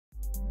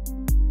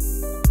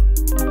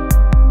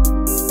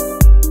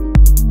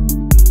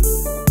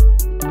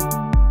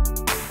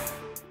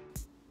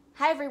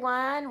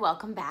everyone,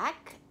 welcome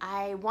back.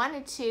 I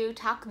wanted to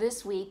talk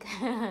this week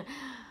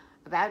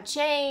about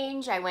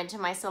change. I went to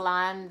my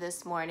salon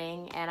this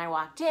morning and I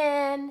walked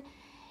in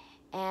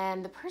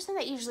and the person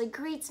that usually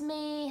greets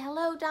me,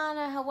 "Hello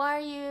Donna, how are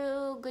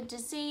you? Good to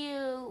see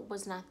you,"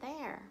 was not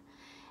there.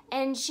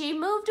 And she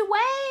moved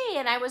away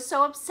and I was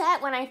so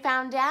upset when I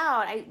found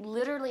out.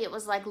 It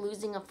was like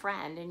losing a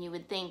friend, and you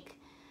would think,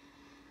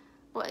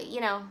 well,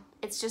 you know,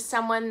 it's just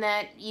someone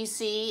that you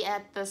see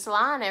at the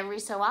salon every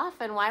so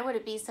often. Why would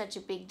it be such a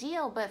big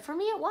deal? But for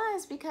me it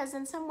was, because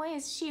in some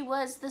ways she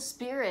was the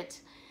spirit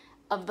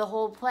of the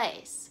whole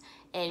place.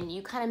 And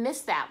you kind of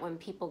miss that when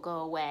people go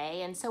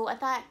away. And so I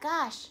thought,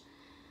 gosh,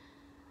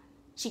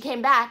 she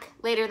came back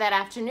later that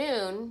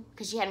afternoon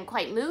because she hadn't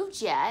quite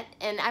moved yet.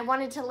 And I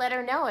wanted to let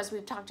her know, as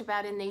we've talked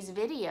about in these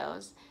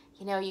videos,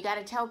 you know, you got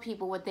to tell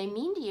people what they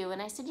mean to you.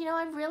 And I said, you know,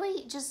 I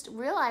really just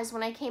realized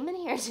when I came in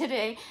here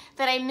today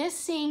that I miss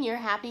seeing your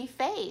happy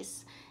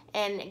face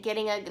and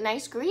getting a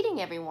nice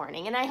greeting every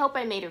morning. And I hope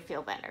I made her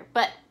feel better.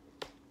 But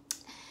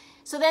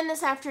so then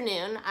this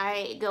afternoon,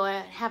 I go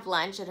have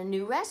lunch at a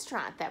new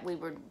restaurant that we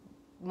were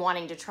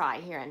wanting to try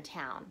here in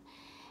town.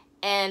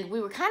 And we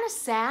were kind of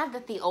sad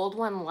that the old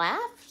one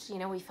left. You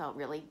know, we felt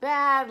really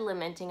bad,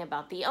 lamenting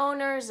about the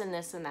owners and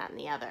this and that and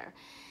the other.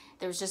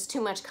 There was just too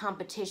much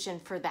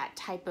competition for that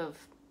type of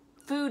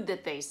food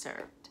that they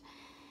served.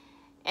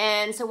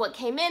 And so what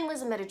came in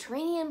was a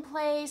Mediterranean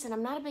place, and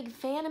I'm not a big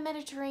fan of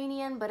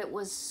Mediterranean, but it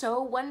was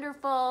so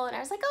wonderful. And I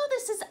was like, oh,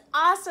 this is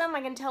awesome.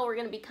 I can tell we're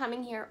going to be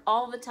coming here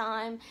all the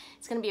time.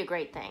 It's going to be a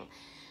great thing.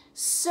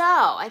 So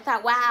I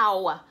thought,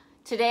 wow,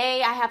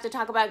 today I have to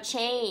talk about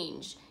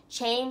change.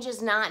 Change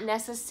is not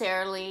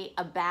necessarily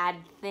a bad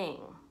thing,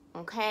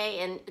 okay?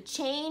 And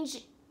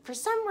change, for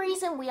some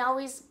reason, we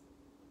always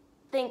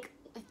think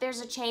if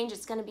there's a change,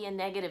 it's going to be a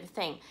negative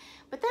thing.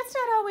 But that's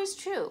not always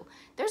true.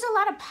 There's a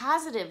lot of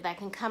positive that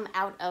can come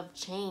out of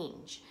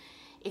change.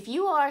 If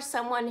you are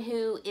someone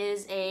who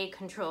is a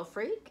control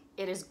freak,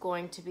 it is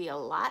going to be a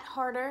lot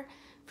harder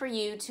for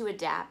you to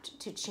adapt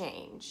to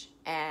change.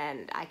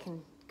 And I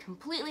can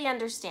completely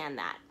understand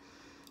that.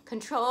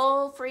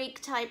 Control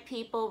freak type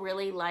people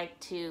really like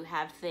to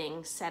have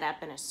things set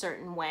up in a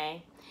certain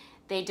way.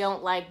 They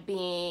don't like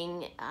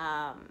being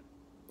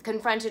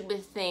confronted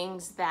with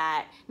things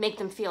that make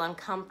them feel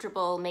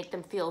uncomfortable, make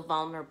them feel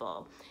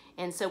vulnerable.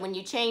 And so when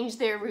you change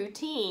their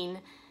routine,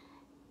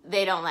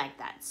 they don't like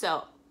that.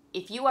 So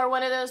if you are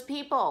one of those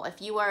people,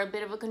 if you are a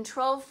bit of a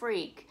control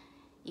freak,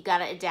 you got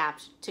to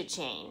adapt to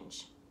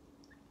change.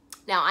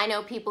 Now, I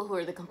know people who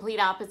are the complete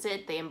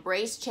opposite. They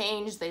embrace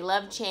change, they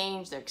love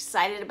change, they're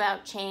excited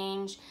about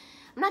change.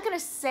 I'm not going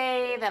to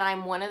say that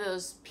I'm one of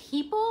those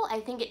people. I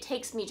think it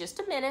takes me just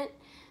a minute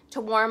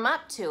to warm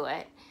up to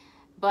it.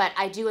 But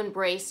I do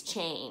embrace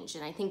change,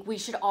 and I think we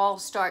should all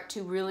start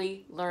to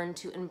really learn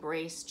to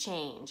embrace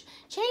change.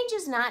 Change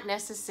is not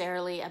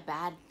necessarily a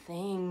bad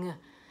thing.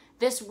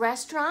 This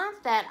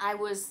restaurant that I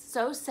was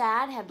so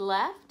sad had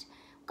left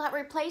got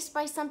replaced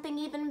by something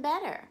even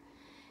better.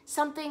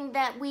 Something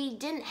that we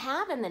didn't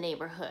have in the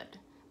neighborhood.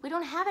 We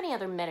don't have any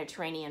other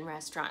Mediterranean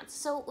restaurants,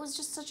 so it was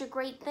just such a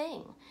great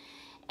thing.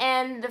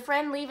 And the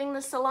friend leaving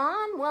the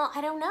salon, well, I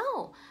don't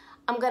know.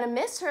 I'm going to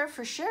miss her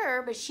for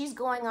sure, but she's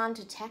going on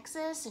to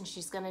Texas and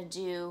she's going to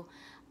do,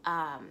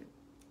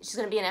 she's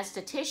going to be an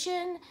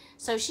esthetician.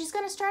 So she's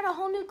going to start a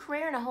whole new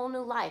career and a whole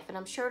new life. And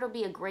I'm sure it'll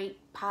be a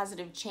great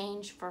positive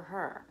change for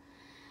her.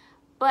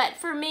 But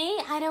for me,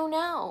 I don't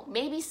know.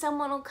 Maybe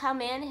someone will come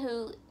in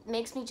who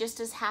makes me just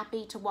as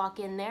happy to walk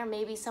in there.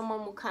 Maybe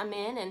someone will come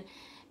in and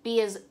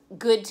be as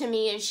good to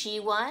me as she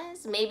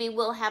was. Maybe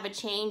we'll have a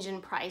change in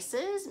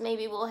prices.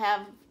 Maybe we'll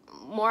have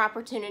more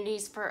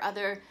opportunities for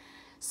other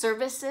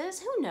services,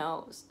 who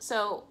knows?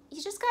 So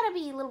you just got to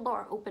be a little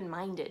more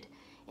open-minded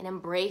and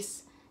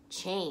embrace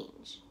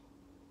change.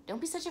 Don't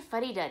be such a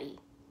fuddy-duddy.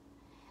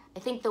 I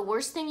think the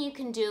worst thing you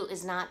can do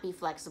is not be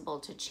flexible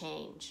to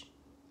change.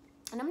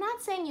 And I'm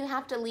not saying you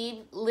have to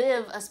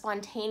live a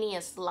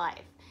spontaneous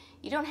life.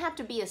 You don't have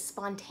to be a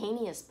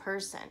spontaneous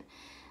person,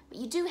 but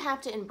you do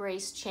have to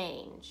embrace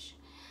change.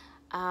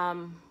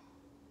 All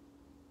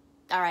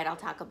right, I'll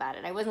talk about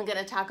it. I wasn't going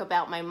to talk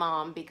about my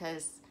mom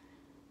because,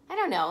 I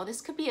don't know, this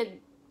could be a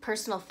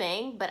personal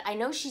thing, but I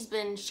know she's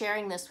been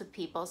sharing this with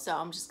people, so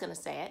I'm just going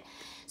to say it.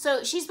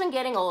 So she's been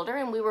getting older,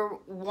 and we were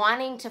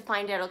wanting to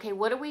find out, okay,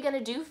 what are we going to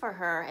do for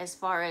her as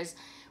far as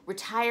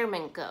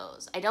retirement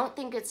goes? I don't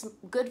think it's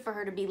good for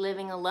her to be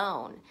living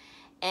alone.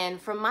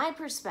 And from my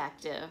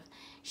perspective,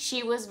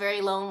 she was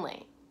very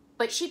lonely.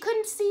 But she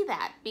couldn't see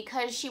that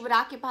because she would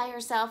occupy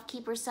herself,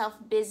 keep herself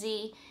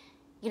busy.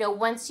 You know,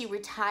 once you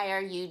retire,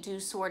 you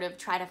do sort of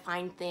try to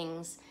find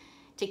things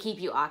to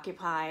keep you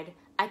occupied.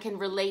 I can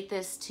relate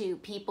this to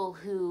people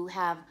who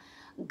have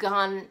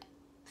gone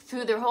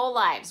through their whole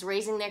lives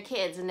raising their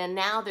kids, and then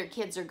now their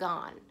kids are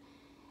gone.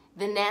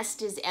 The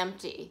nest is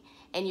empty,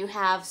 and you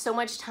have so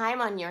much time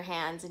on your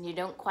hands, and you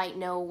don't quite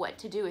know what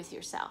to do with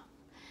yourself.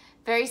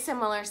 Very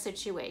similar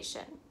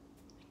situation.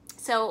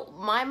 So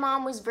my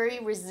mom was very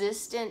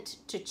resistant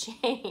to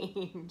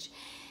change,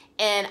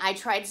 And I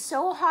tried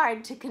so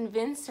hard to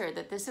convince her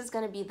that this is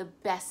going to be the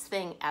best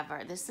thing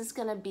ever. This is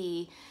going to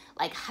be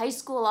like high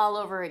school all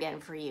over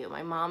again for you.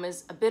 My mom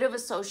is a bit of a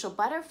social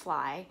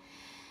butterfly,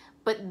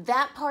 but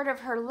that part of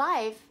her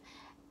life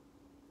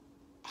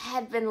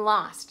had been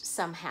lost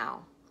somehow.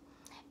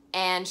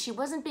 And she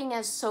wasn't being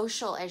as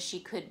social as she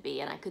could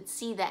be, and I could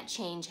see that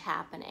change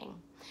happening.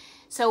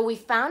 So we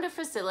found a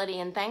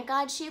facility, and thank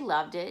God she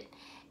loved it.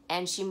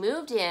 And she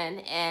moved in,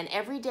 and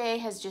every day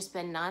has just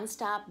been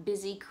nonstop,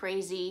 busy,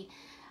 crazy.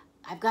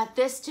 I've got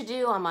this to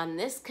do, I'm on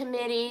this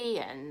committee,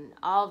 and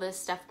all this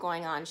stuff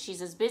going on.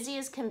 She's as busy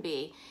as can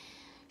be.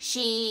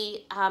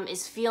 She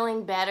is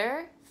feeling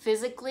better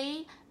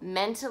physically,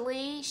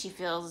 mentally. She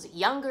feels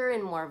younger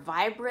and more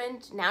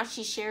vibrant. Now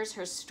she shares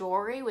her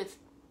story with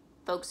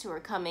folks who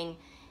are coming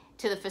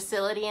to the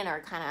facility and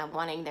are kind of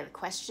wanting their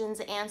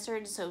questions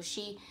answered. So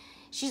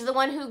she's the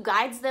one who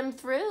guides them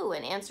through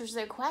and answers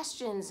their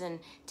questions and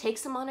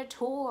takes them on a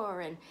tour.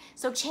 And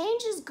so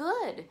change is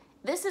good.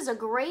 This is a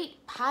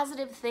great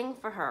positive thing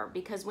for her,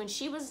 because when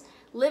she was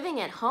living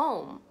at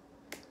home,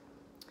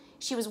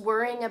 she was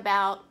worrying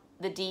about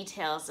the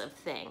details of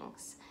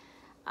things.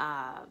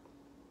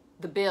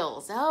 The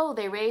bills. Oh,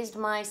 they raised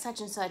my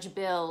such and such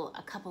bill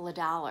a couple of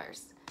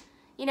dollars.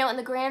 You know, in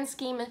the grand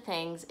scheme of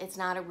things, it's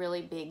not a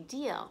really big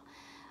deal.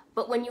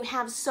 But when you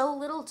have so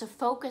little to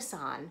focus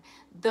on,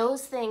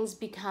 those things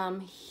become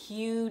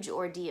huge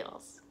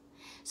ordeals.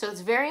 So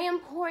it's very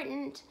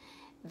important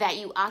that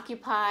you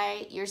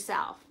occupy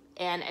yourself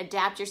and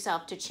adapt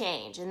yourself to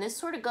change. And this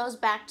sort of goes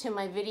back to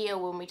my video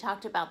when we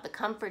talked about the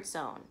comfort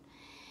zone.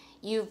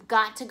 You've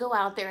got to go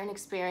out there and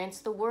experience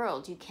the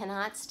world. You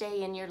cannot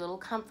stay in your little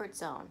comfort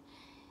zone.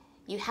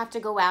 You have to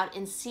go out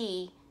and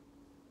see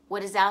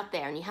what is out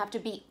there, and you have to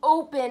be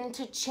open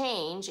to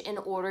change in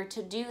order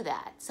to do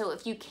that. So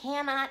if you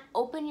cannot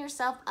open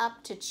yourself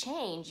up to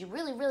change, you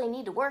really, really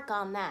need to work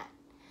on that.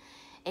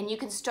 And you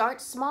can start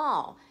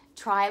small.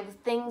 Try with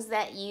things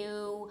that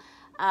you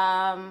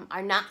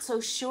are not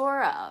so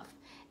sure of,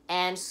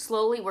 and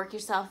slowly work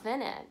yourself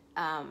in it.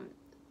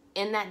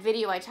 In that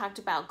video, I talked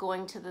about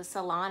going to the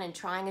salon and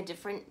trying a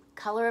different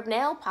color of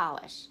nail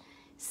polish.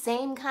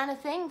 Same kind of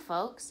thing,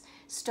 folks.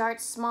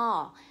 Start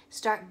small.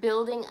 Start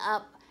building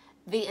up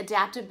the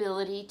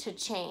adaptability to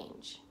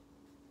change.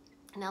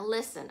 Now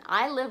listen,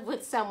 I live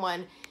with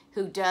someone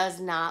who does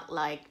not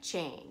like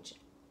change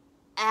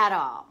at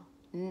all.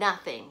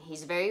 Nothing.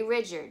 He's very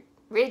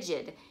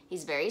rigid.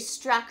 He's very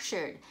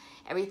structured.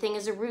 Everything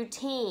is a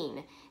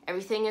routine.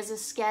 Everything is a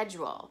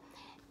schedule.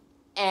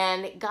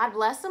 And God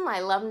bless him,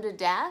 I love him to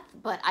death,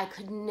 but I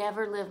could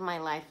never live my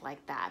life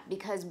like that,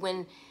 because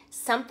when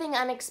something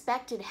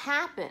unexpected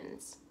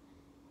happens,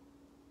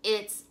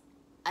 it's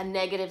a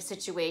negative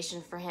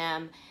situation for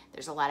him.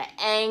 There's a lot of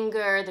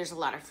anger, there's a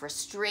lot of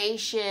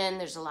frustration,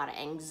 there's a lot of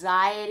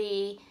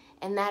anxiety,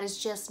 and that is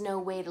just no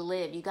way to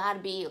live. You gotta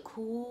be a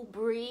cool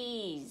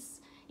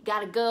breeze. You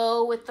gotta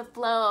go with the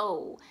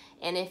flow.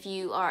 And if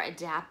you are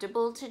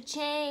adaptable to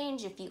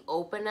change, if you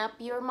open up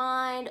your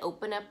mind,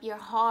 open up your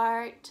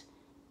heart,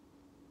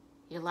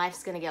 your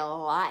life's gonna get a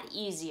lot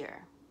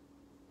easier.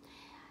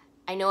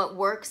 I know at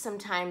work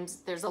sometimes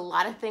there's a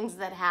lot of things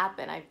that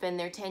happen. I've been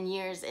there 10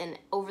 years, and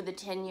over the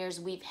 10 years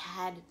we've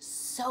had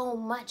so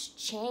much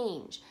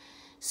change,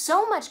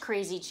 so much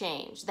crazy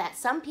change that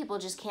some people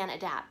just can't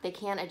adapt. They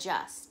can't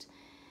adjust.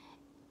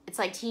 It's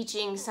like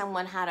teaching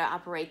someone how to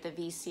operate the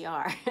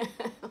VCR.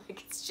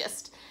 Like, it's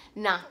just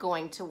not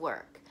going to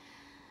work.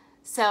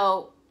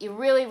 So you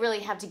really, really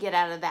have to get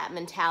out of that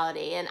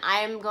mentality. And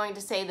I'm going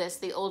to say this,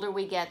 the older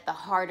we get, the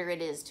harder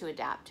it is to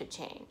adapt to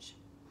change.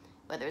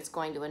 Whether it's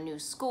going to a new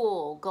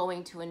school,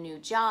 going to a new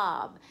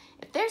job.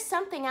 If there's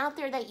something out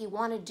there that you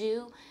want to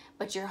do,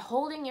 but you're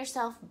holding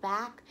yourself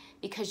back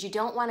because you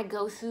don't want to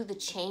go through the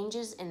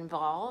changes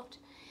involved,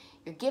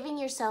 you're giving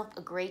yourself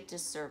a great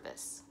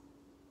disservice.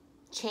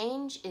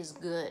 Change is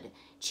good.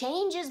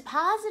 Change is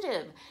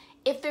positive.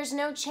 If there's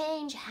no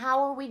change,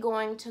 how are we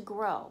going to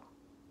grow?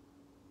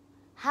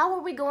 How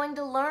are we going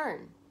to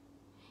learn?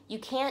 You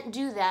can't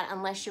do that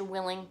unless you're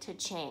willing to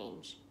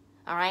change.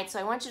 All right, so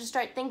I want you to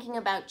start thinking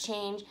about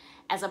change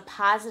as a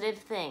positive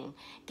thing.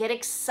 Get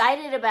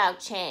excited about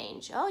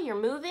change. Oh, you're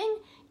moving?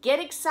 Get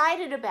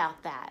excited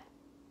about that.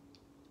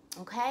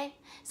 Okay?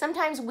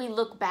 Sometimes we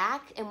look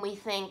back and we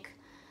think,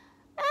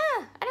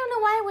 I don't know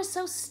why I was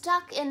so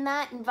stuck in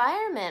that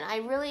environment. I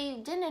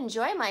really didn't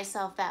enjoy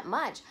myself that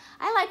much.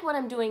 I like what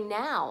I'm doing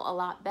now a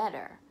lot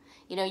better.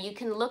 You know, you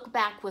can look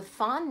back with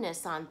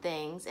fondness on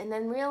things and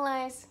then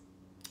realize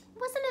it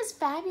wasn't as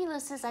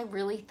fabulous as I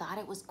really thought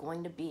it was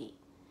going to be.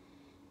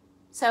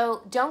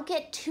 So don't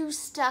get too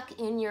stuck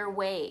in your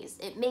ways.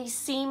 It may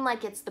seem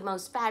like it's the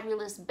most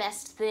fabulous,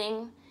 best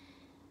thing,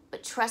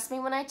 but trust me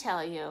when I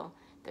tell you,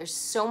 there's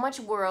so much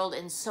world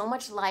and so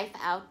much life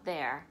out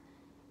there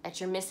that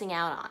you're missing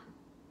out on.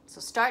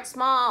 So start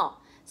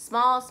small,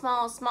 small,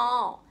 small,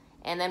 small,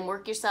 and then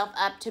work yourself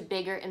up to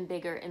bigger and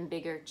bigger and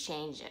bigger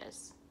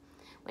changes.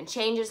 When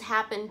changes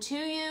happen to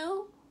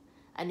you,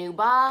 a new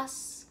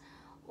boss,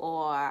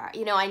 Or,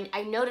 you know,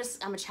 I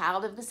noticed I'm a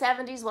child of the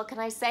 70s. What can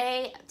I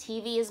say?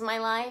 TV is my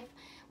life.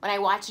 When I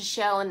watch a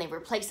show and they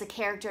replace a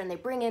character and they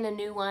bring in a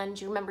new one.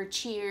 Do you remember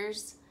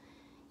Cheers?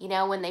 You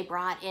know, when they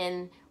brought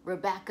in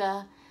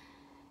Rebecca,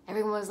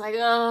 everyone was like,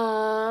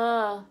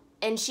 oh.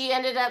 And she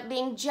ended up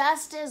being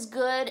just as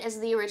good as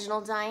the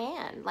original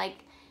Diane.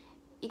 Like,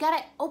 you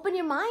gotta open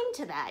your mind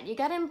to that. You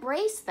gotta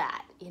embrace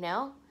that, you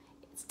know?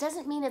 It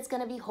doesn't mean it's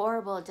gonna be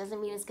horrible. It doesn't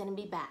mean it's gonna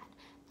be bad.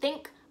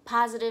 Think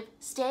positive,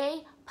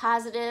 stay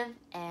positive,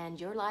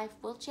 and your life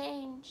will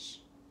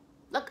change.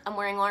 Look, I'm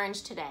wearing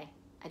orange today.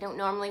 I don't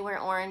normally wear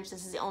orange.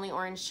 This is the only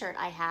orange shirt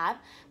I have.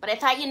 But I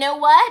thought, you know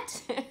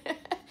what?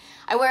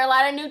 I wear a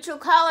lot of neutral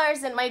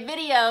colors in my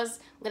videos.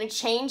 I'm gonna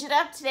change it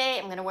up today.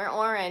 I'm gonna wear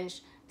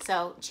orange.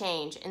 So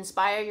change.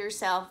 Inspire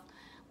yourself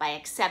by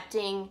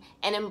accepting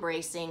and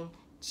embracing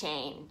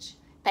change.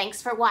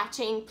 Thanks for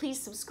watching. Please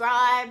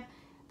subscribe.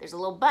 There's a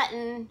little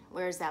button.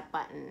 Where's that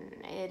button?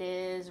 It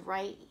is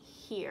right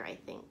here, I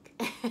think.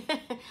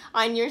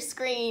 On your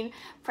screen.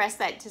 Press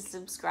that to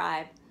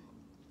subscribe.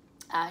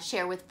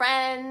 Share with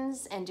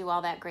friends and do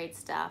all that great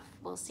stuff.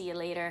 We'll see you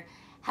later.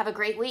 Have a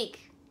great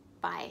week.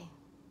 Bye.